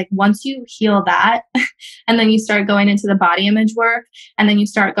about, like once you heal that, and then you start going into the body image work, and then you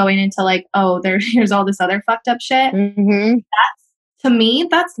start going into like, oh, here's all this other fucked up shit. Hmm. To me,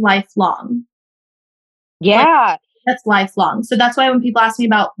 that's lifelong. Like Yeah. that's lifelong. So that's why when people ask me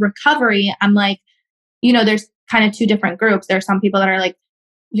about recovery, I'm like, there's kind of two different groups. There are some people that are like,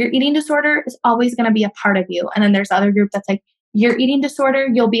 your eating disorder is always going to be a part of you. And then there's the other group that's like, your eating disorder,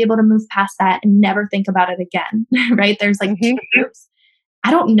 you'll be able to move past that and never think about it again. Right? There's like two Hmm. groups.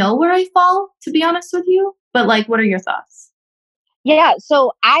 I don't know where I fall, to be honest with you, but like, what are your thoughts? Yeah,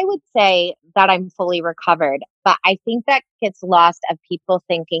 so I would say that I'm fully recovered, but I think that gets lost of people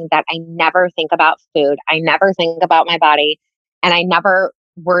thinking that I never think about food, I never think about my body, and I never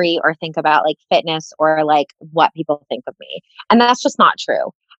worry or think about like fitness or like what people think of me. And that's just not true.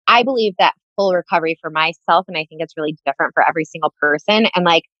 I believe that full recovery for myself, and I think it's really different for every single person. And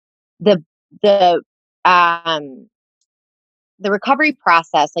like the the um the recovery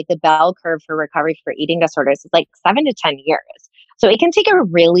process, like the bell curve for recovery for eating disorders, is like 7 to 10 years. So it can take a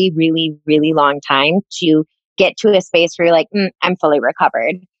really, really, really long time to get to a space where you're like, I'm fully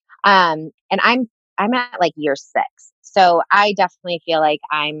recovered. And I'm at like year 6. So I definitely feel like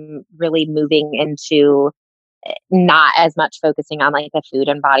I'm really moving into not as much focusing on like the food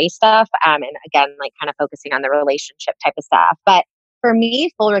and body stuff. And again, like kind of focusing on the relationship type of stuff. But for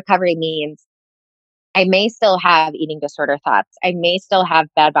me, full recovery means I may still have eating disorder thoughts. I may still have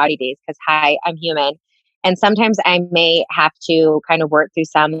bad body days because, hi, I'm human. And sometimes I may have to kind of work through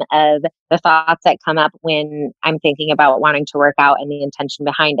some of the thoughts that come up when I'm thinking about wanting to work out and the intention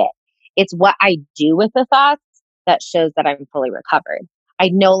behind it. It's what I do with the thoughts that shows that I'm fully recovered. I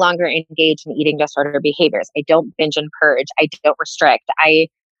no longer engage in eating disorder behaviors. I don't binge and purge. I don't restrict. I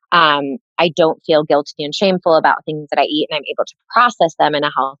don't feel guilty and shameful about things that I eat, and I'm able to process them in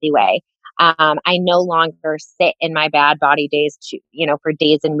a healthy way. I no longer sit in my bad body days for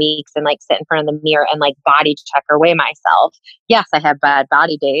days and weeks and like sit in front of the mirror and like body check or weigh myself. Yes, I have bad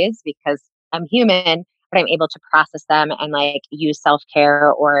body days because I'm human, but I'm able to process them and like use self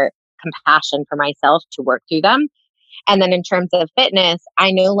care or compassion for myself to work through them. And then in terms of fitness,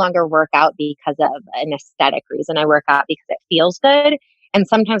 I no longer work out because of an aesthetic reason. I work out because it feels good. And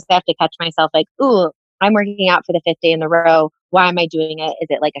sometimes I have to catch myself like, ooh, I'm working out for the 5th day in a row. Why am I doing it? Is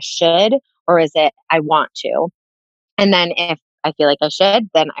it like a should or is it I want to? And then if I feel like I should,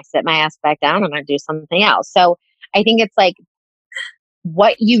 then I sit my ass back down and I do something else. So I think it's like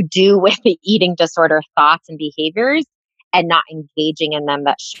what you do with the eating disorder thoughts and behaviors and not engaging in them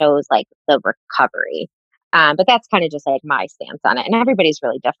that shows like the recovery. But that's kind of just like my stance on it. And everybody's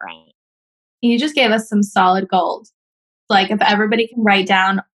really different. You just gave us some solid gold. Like if everybody can write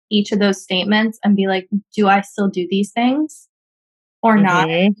down each of those statements and be like, do I still do these things or not?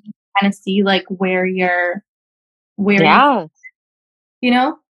 Mhm. Kind of see like where you're, Yeah. you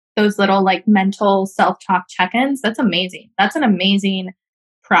know, those little like mental self-talk check-ins. That's amazing. That's an amazing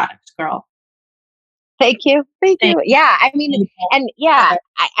product, girl. Thank you. Thank Thank you. Yeah. I mean, you. and yeah,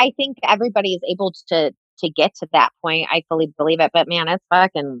 I think everybody is able to get to that point. I fully believe it. But man, it's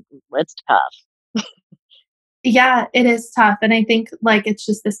tough. Yeah, it is tough. And I think like it's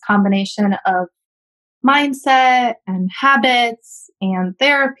just this combination of mindset and habits and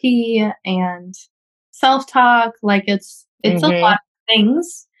therapy and self-talk. Like it's a lot Hmm. of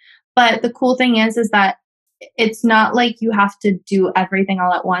things. But the cool thing is that it's not like you have to do everything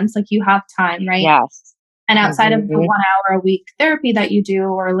all at once. Like you have time, right? Yes. And outside of the Hmm. 1 hour a week therapy that you do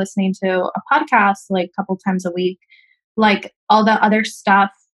or listening to a podcast like a couple times a week, like all the other stuff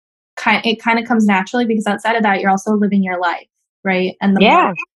it kind of comes naturally because outside of that you're also living your life, right? And the more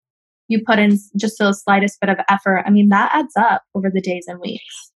Yeah. you put in just the slightest bit of effort, I mean that adds up over the days and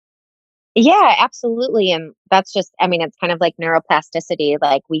weeks. Yeah, absolutely. And that's just, I mean, it's kind of like neuroplasticity.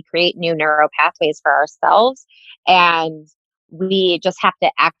 Like we create new neural pathways for ourselves, and we just have to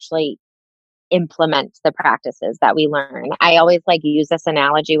actually implement the practices that we learn. I always like use this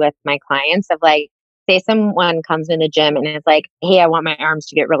analogy with my clients of like, say someone comes in the gym and is like, hey, I want my arms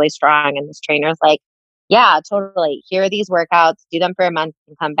to get really strong. And this trainer's like, yeah, totally. Here are these workouts, do them for a month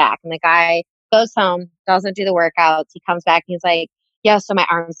and come back. And the guy goes home, doesn't do the workouts. He comes back and he's like, yeah, so my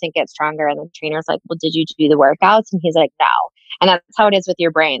arms didn't get stronger. And the trainer's like, well, did you do the workouts? And he's like, no. And that's how it is with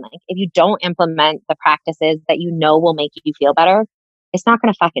your brain. Like if you don't implement the practices that you know will make you feel better, it's not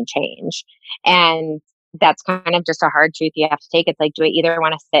going to fucking change. And that's kind of just a hard truth you have to take. It's like, do I either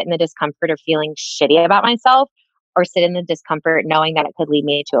want to sit in the discomfort of feeling shitty about myself or sit in the discomfort knowing that it could lead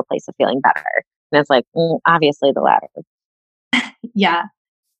me to a place of feeling better? And it's like, obviously the latter. Yeah,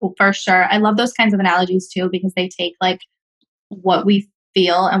 well, for sure. I love those kinds of analogies too because they take like what we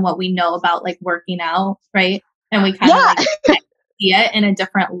feel and what we know about like working out, right? And we kind of Yeah. like see it in a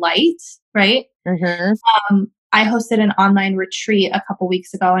different light, right? Hmm. I hosted an online retreat a couple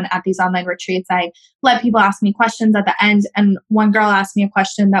weeks ago, and at these online retreats, I let people ask me questions at the end. And one girl asked me a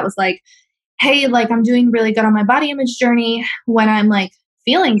question that was like, "Hey, like I'm doing really good on my body image journey when I'm like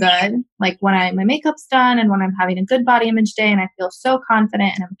feeling good, like when my makeup's done and when I'm having a good body image day, and I feel so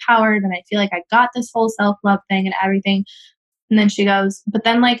confident and empowered, and I feel like I got this whole self love thing and everything." And then she goes, but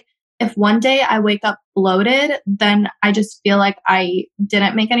then like if one day I wake up bloated, then I just feel like I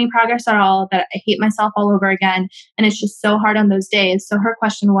didn't make any progress at all, that I hate myself all over again. And it's just so hard on those days. So her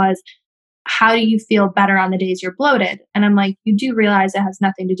question was, how do you feel better on the days you're bloated? And I'm like, you do realize it has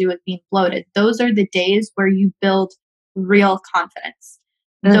nothing to do with being bloated. Those are the days where you build real confidence.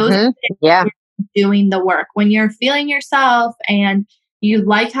 Those are Hmm. the days Yeah. when you're doing the work. When you're feeling yourself and you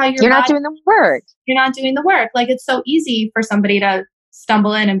like how your You're not body, doing the work. you're not doing the work. Like it's so easy for somebody to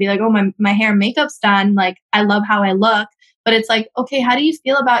stumble in and be like, oh, my hair and makeup's done. Like I love how I look. But it's like, okay, how do you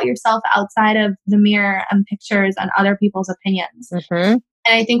feel about yourself outside of the mirror and pictures and other people's opinions? Hmm. And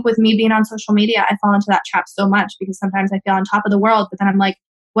I think with me being on social media, I fall into that trap so much because sometimes I feel on top of the world, but then I'm like,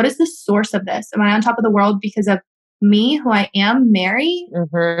 what is the source of this? Am I on top of the world because of me, who I am, Mary,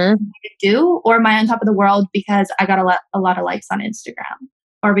 Hmm. do? Or am I on top of the world because I got a lot of likes on Instagram?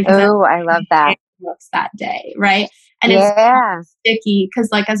 Or because I Oh, I love that. looks that day, right? And it's Yeah. sticky because,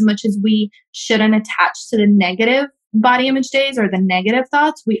 like, as much as we shouldn't attach to the negative body image days or the negative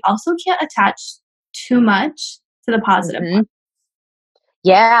thoughts, we also can't attach too much to the positive Hmm. ones.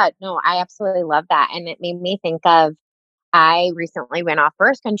 Yeah. No, I absolutely love that. And it made me think of, I recently went off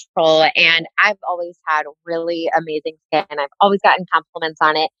birth control and I've always had really amazing skin. I've always gotten compliments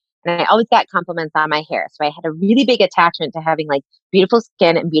on it. And I always got compliments on my hair. So I had a really big attachment to having like beautiful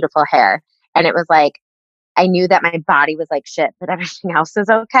skin and beautiful hair. And it was like, I knew that my body was like shit, but everything else is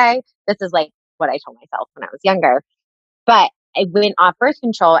okay. This is like what I told myself when I was younger. But I went off birth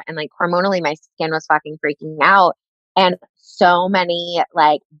control and like hormonally, my skin was fucking freaking out. And so many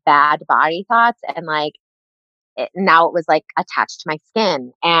like bad body thoughts and like, now it was like attached to my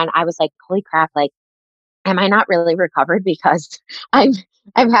skin. And I was like, holy crap, like, am I not really recovered because I'm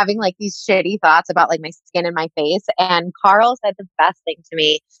I'm having like these shitty thoughts about like my skin and my face. And Carl said the best thing to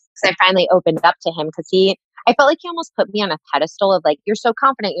me because I finally opened up to him because I felt like he almost put me on a pedestal of like, you're so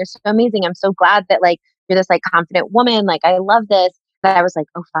confident, you're so amazing. I'm so glad that like you're this like confident woman. Like I love this. But I was like,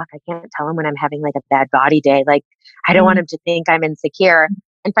 oh fuck, I can't tell him when I'm having like a bad body day. Like I don't want Mm. him to think I'm insecure.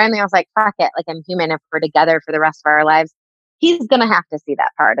 And finally I was like, fuck it. Like I'm human. If we're together for the rest of our lives, he's going to have to see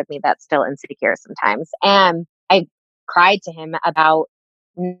that part of me that's still insecure sometimes. And I cried to him about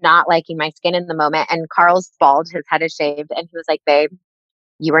not liking my skin in the moment. And Carl's bald, his head is shaved. And he was like, babe,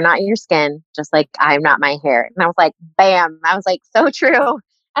 you are not your skin, just like I'm not my hair. And I was like, bam. I was like, so true.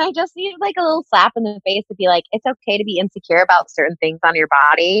 And I just needed like a little slap in the face to be like, it's okay to be insecure about certain things on your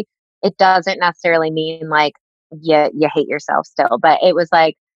body. It doesn't necessarily mean like you hate yourself still. But it was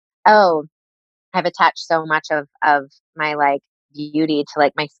like, oh, I've attached so much of my like beauty to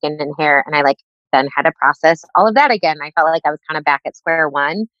like my skin and hair. And I like then had to process all of that again. I felt like I was kind of back at square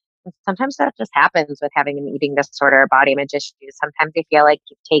one. And sometimes that just happens with having an eating disorder or body image issues. Sometimes you feel like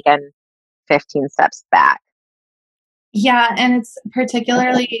you've taken 15 steps back. Yeah, and it's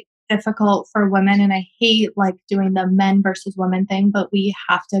particularly difficult for women, and I hate like doing the men versus women thing, but we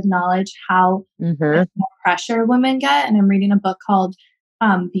have to acknowledge how much more pressure women get. And I'm reading a book called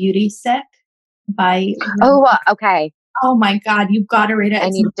Beauty Sick by Oh, okay. Oh my God, you've got to read it. I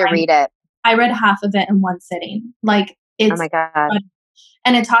need to read it. I read half of it in one sitting. Like Oh my God.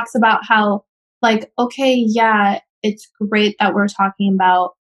 and it talks about how like, okay, yeah, it's great that we're talking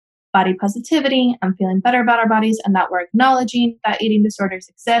about body positivity and feeling better about our bodies and that we're acknowledging that eating disorders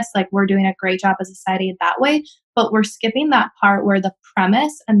exist. Like we're doing a great job as a society that way, but we're skipping that part where the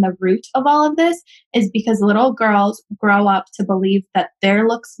premise and the root of all of this is because little girls grow up to believe that their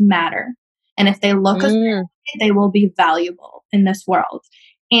looks matter. And if they look a certain way, they will be valuable in this world.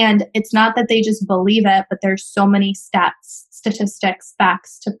 And it's not that they just believe it, but there's so many stats, statistics,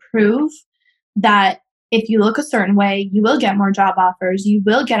 facts to prove that if you look a certain way, you will get more job offers, you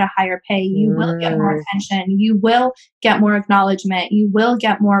will get a higher pay, you will get more attention, you will get more acknowledgement, you will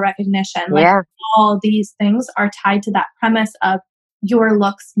get more recognition. Like all these things are tied to that premise of your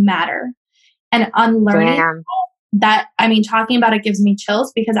looks matter. And unlearning that, I mean, talking about it gives me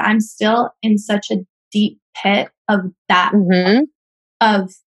chills because I'm still in such a deep pit of that,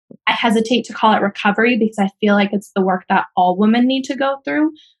 of I hesitate to call it recovery because I feel like it's the work that all women need to go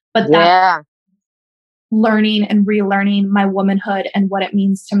through. But that learning and relearning my womanhood and what it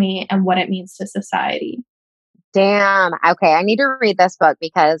means to me and what it means to society. Damn. Okay. I need to read this book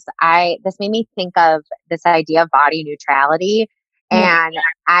because this made me think of this idea of body neutrality. And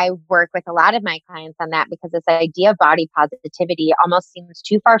I work with a lot of my clients on that because this idea of body positivity almost seems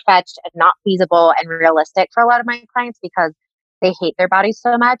too far-fetched and not feasible and realistic for a lot of my clients because they hate their bodies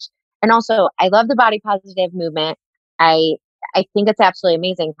so much. And also, I love the body positive movement. I think it's absolutely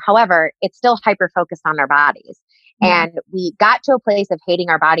amazing. However, it's still hyper-focused on our bodies. And we got to a place of hating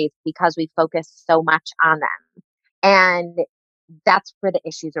our bodies because we focus so much on them. And that's where the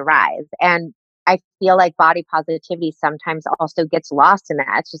issues arise. And I feel like body positivity sometimes also gets lost in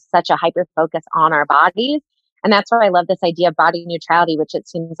that. It's just such a hyper focus on our bodies. And that's why I love this idea of body neutrality, which it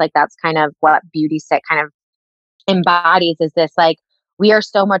seems like that's kind of what Beauty Sick kind of embodies is this like, we are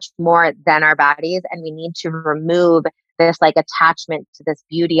so much more than our bodies and we need to remove this like attachment to this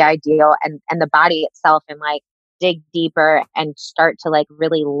beauty ideal and the body itself and like dig deeper and start to like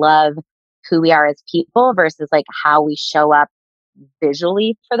really love who we are as people versus like how we show up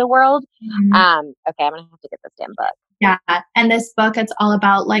visually for the world. Okay, I'm gonna have to get this damn book. Yeah. And this book, it's all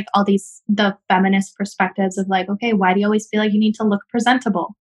about like all these the feminist perspectives of like, okay, why do you always feel like you need to look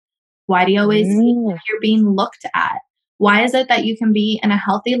presentable? Why do you always feel like you're being looked at? Why is it that you can be in a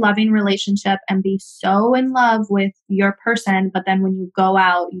healthy, loving relationship and be so in love with your person, but then when you go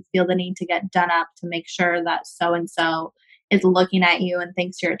out, you feel the need to get done up to make sure that so and so is looking at you and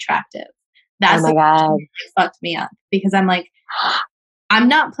thinks you're attractive? That's what fucked me up because I'm like, I'm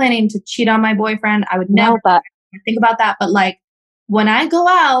not planning to cheat on my boyfriend. I would never think about that. But like when I go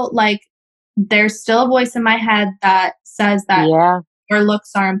out, like there's still a voice in my head that says that your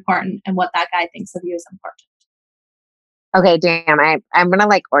looks are important and what that guy thinks of you is important. Okay, damn. I'm going to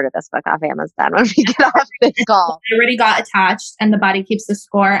like order this book off Amazon when we get off this call. I already got attached and The Body Keeps the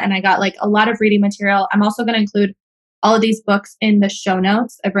Score. And I got like a lot of reading material. I'm also going to include all of these books in the show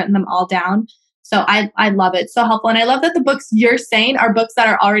notes. I've written them all down. So I love it. So helpful. And I love that the books you're saying are books that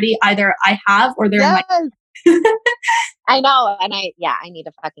are already either I have or they're in my I know. And I need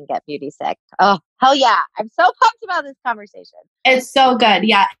to fucking get Beauty Sick. Oh, hell yeah. I'm so pumped about this conversation. It's so good.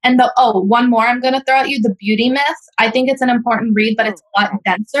 Yeah. And one more I'm going to throw at you, The Beauty Myth. I think it's an important read, but it's a lot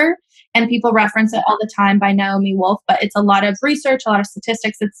denser. And people reference it all the time by Naomi Wolf, but it's a lot of research, a lot of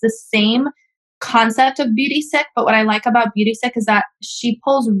statistics. It's the same concept of Beauty Sick. But what I like about Beauty Sick is that she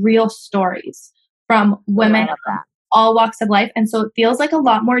pulls real stories from women from all walks of life. And so it feels like a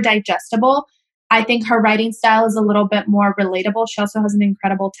lot more digestible. I think her writing style is a little bit more relatable. She also has an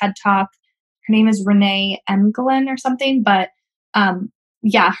incredible TED Talk. Her name is Renee Engelin or something. But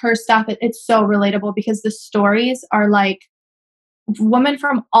her stuff, it's so relatable because the stories are like women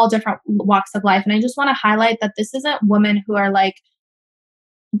from all different walks of life. And I just want to highlight that this isn't women who are like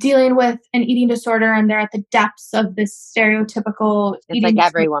dealing with an eating disorder and they're at the depths of this stereotypical It's eating like disorder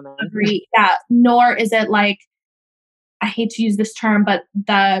every woman. recovery. Yeah, nor is it like, I hate to use this term, but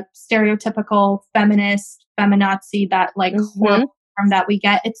the stereotypical feminist, feminazi, that like Mm-hmm. horrible term that we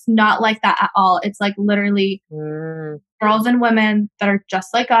get. It's not like that at all. It's like literally girls and women that are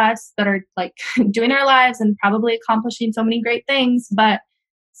just like us, that are like doing their lives and probably accomplishing so many great things, but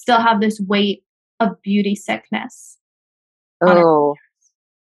still have this weight of beauty sickness on our. Oh,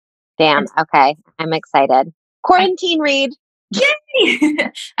 damn. It's, Okay. I'm excited. Quarantine read.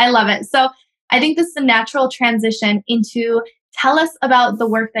 yay! I love it. So I think this is a natural transition into tell us about the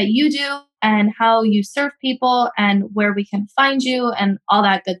work that you do and how you serve people and where we can find you and all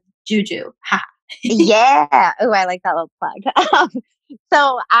that good juju. Ha. Yeah. Oh, I like that little plug.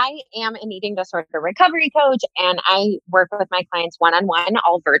 So I am an eating disorder recovery coach and I work with my clients one-on-one,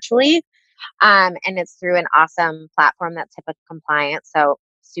 all virtually. And it's through an awesome platform that's HIPAA compliant. So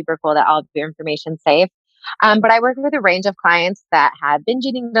super cool that all of your information's safe. But I work with a range of clients that have binge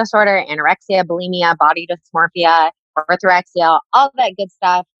eating disorder, anorexia, bulimia, body dysmorphia, orthorexia, all that good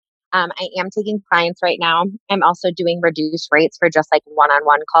stuff. I am taking clients right now. I'm also doing reduced rates for just like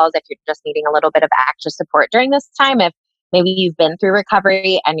one-on-one calls if you're just needing a little bit of extra support during this time. If maybe you've been through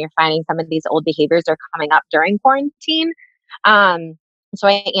recovery and you're finding some of these old behaviors are coming up during quarantine. So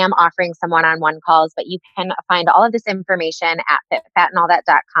I am offering some one-on-one calls, but you can find all of this information at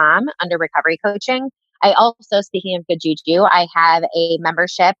fitfatandallthat.com under recovery coaching. I also, speaking of good juju, I have a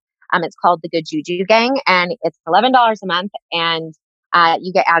membership. It's called the Good Juju Gang, and it's $11 a month. And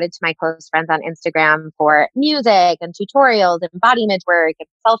you get added to my close friends on Instagram for music and tutorials and body image work and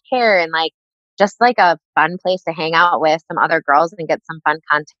self-care and like just like a fun place to hang out with some other girls and get some fun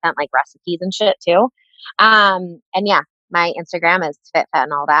content like recipes and shit too. And yeah, my Instagram is fit, fat,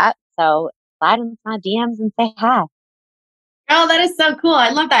 and all that. So slide into my DMs and say hi. Oh, that is so cool. I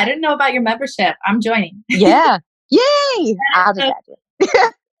love that. I didn't know about your membership. I'm joining. Yeah. Yay. I'll just add you.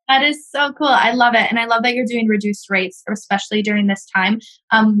 That is so cool. I love it. And I love that you're doing reduced rates, especially during this time.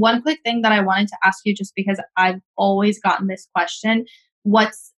 One quick thing that I wanted to ask you, just because I've always gotten this question,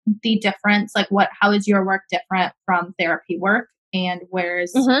 what's the difference? Like how is your work different from therapy work? And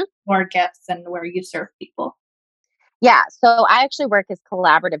where's Mhm. more gifts and where you serve people? Yeah. So I actually work as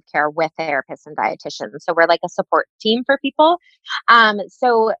collaborative care with therapists and dietitians. So we're like a support team for people.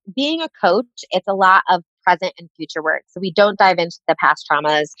 So being a coach, it's a lot of present and future work. So we don't dive into the past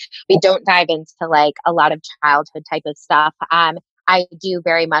traumas. We don't dive into like a lot of childhood type of stuff. I do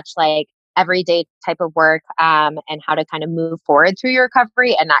very much like everyday type of work and how to kind of move forward through your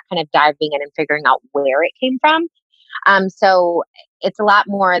recovery and not kind of diving in and figuring out where it came from. So it's a lot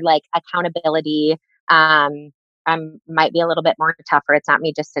more like accountability. Might be a little bit more tougher. It's not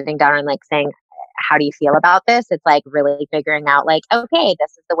me just sitting down and like saying, how do you feel about this? It's like really figuring out like, okay,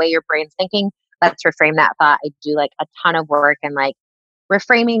 this is the way your brain's thinking. Let's reframe that thought. I do like a ton of work and like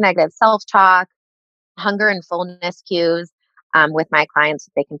reframing negative self-talk, hunger and fullness cues with my clients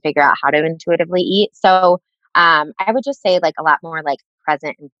so they can figure out how to intuitively eat. So I would just say like a lot more like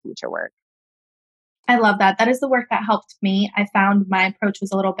present and future work. I love that. That is the work that helped me. I found my approach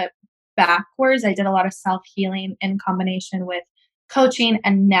was a little bit backwards. I did a lot of self healing in combination with coaching.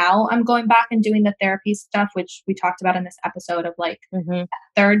 And now I'm going back and doing the therapy stuff, which we talked about in this episode of like Mm-hmm.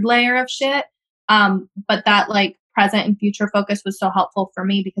 third layer of shit. But that like present and future focus was so helpful for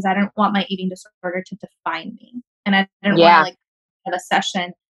me because I didn't want my eating disorder to define me. And I didn't want to Yeah. like have a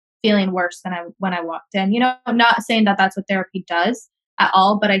session feeling worse than I when I walked in. I'm not saying that that's what therapy does at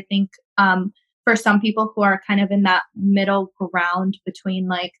all, but I think for some people who are kind of in that middle ground between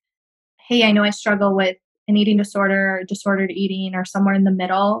like, hey, I know I struggle with an eating disorder or disordered eating or somewhere in the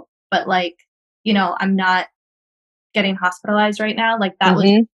middle, but like, I'm not getting hospitalized right now. Like that was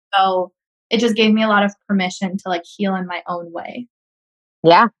Mm-hmm. so it just gave me a lot of permission to like heal in my own way.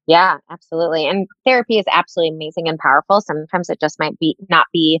 Yeah, yeah, absolutely. And therapy is absolutely amazing and powerful. Sometimes it just might be not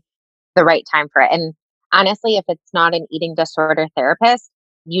be the right time for it. And honestly, if it's not an eating disorder therapist,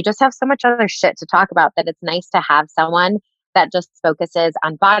 you just have so much other shit to talk about that it's nice to have someone that just focuses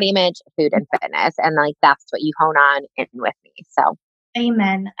on body image, food, and fitness. And like that's what you hone on in with me. So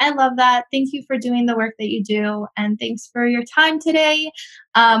Amen. I love that. Thank you for doing the work that you do. And thanks for your time today.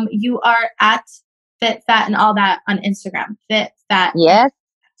 You are at Fit, Fat, and all that on Instagram. Fit, Fat. yes.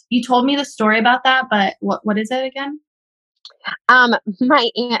 You told me the story about that, but what is it again? My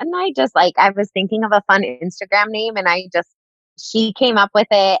aunt and I just like I was thinking of a fun Instagram name and she came up with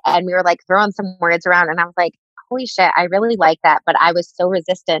it and we were like throwing some words around and I was like, holy shit, I really like that. But I was so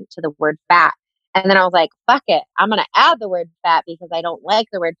resistant to the word fat. And then I was like, fuck it. I'm going to add the word fat because I don't like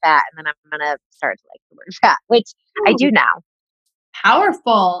the word fat. And then I'm going to start to like the word fat, which I do now.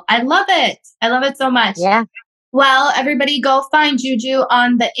 Powerful. I love it. I love it so much. Yeah. Well, everybody go find Juju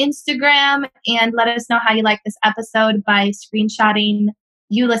on the Instagram and let us know how you like this episode by screenshotting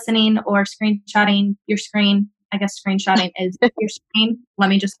you listening or screenshotting your screen. I guess screenshotting is your screen. Let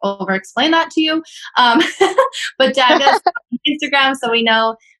me just over explain that to you. But tag us on Instagram so we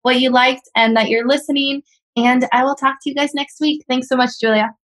know what you liked and that you're listening. And I will talk to you guys next week. Thanks so much,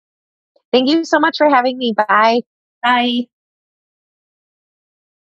 Julia. Thank you so much for having me. Bye. Bye.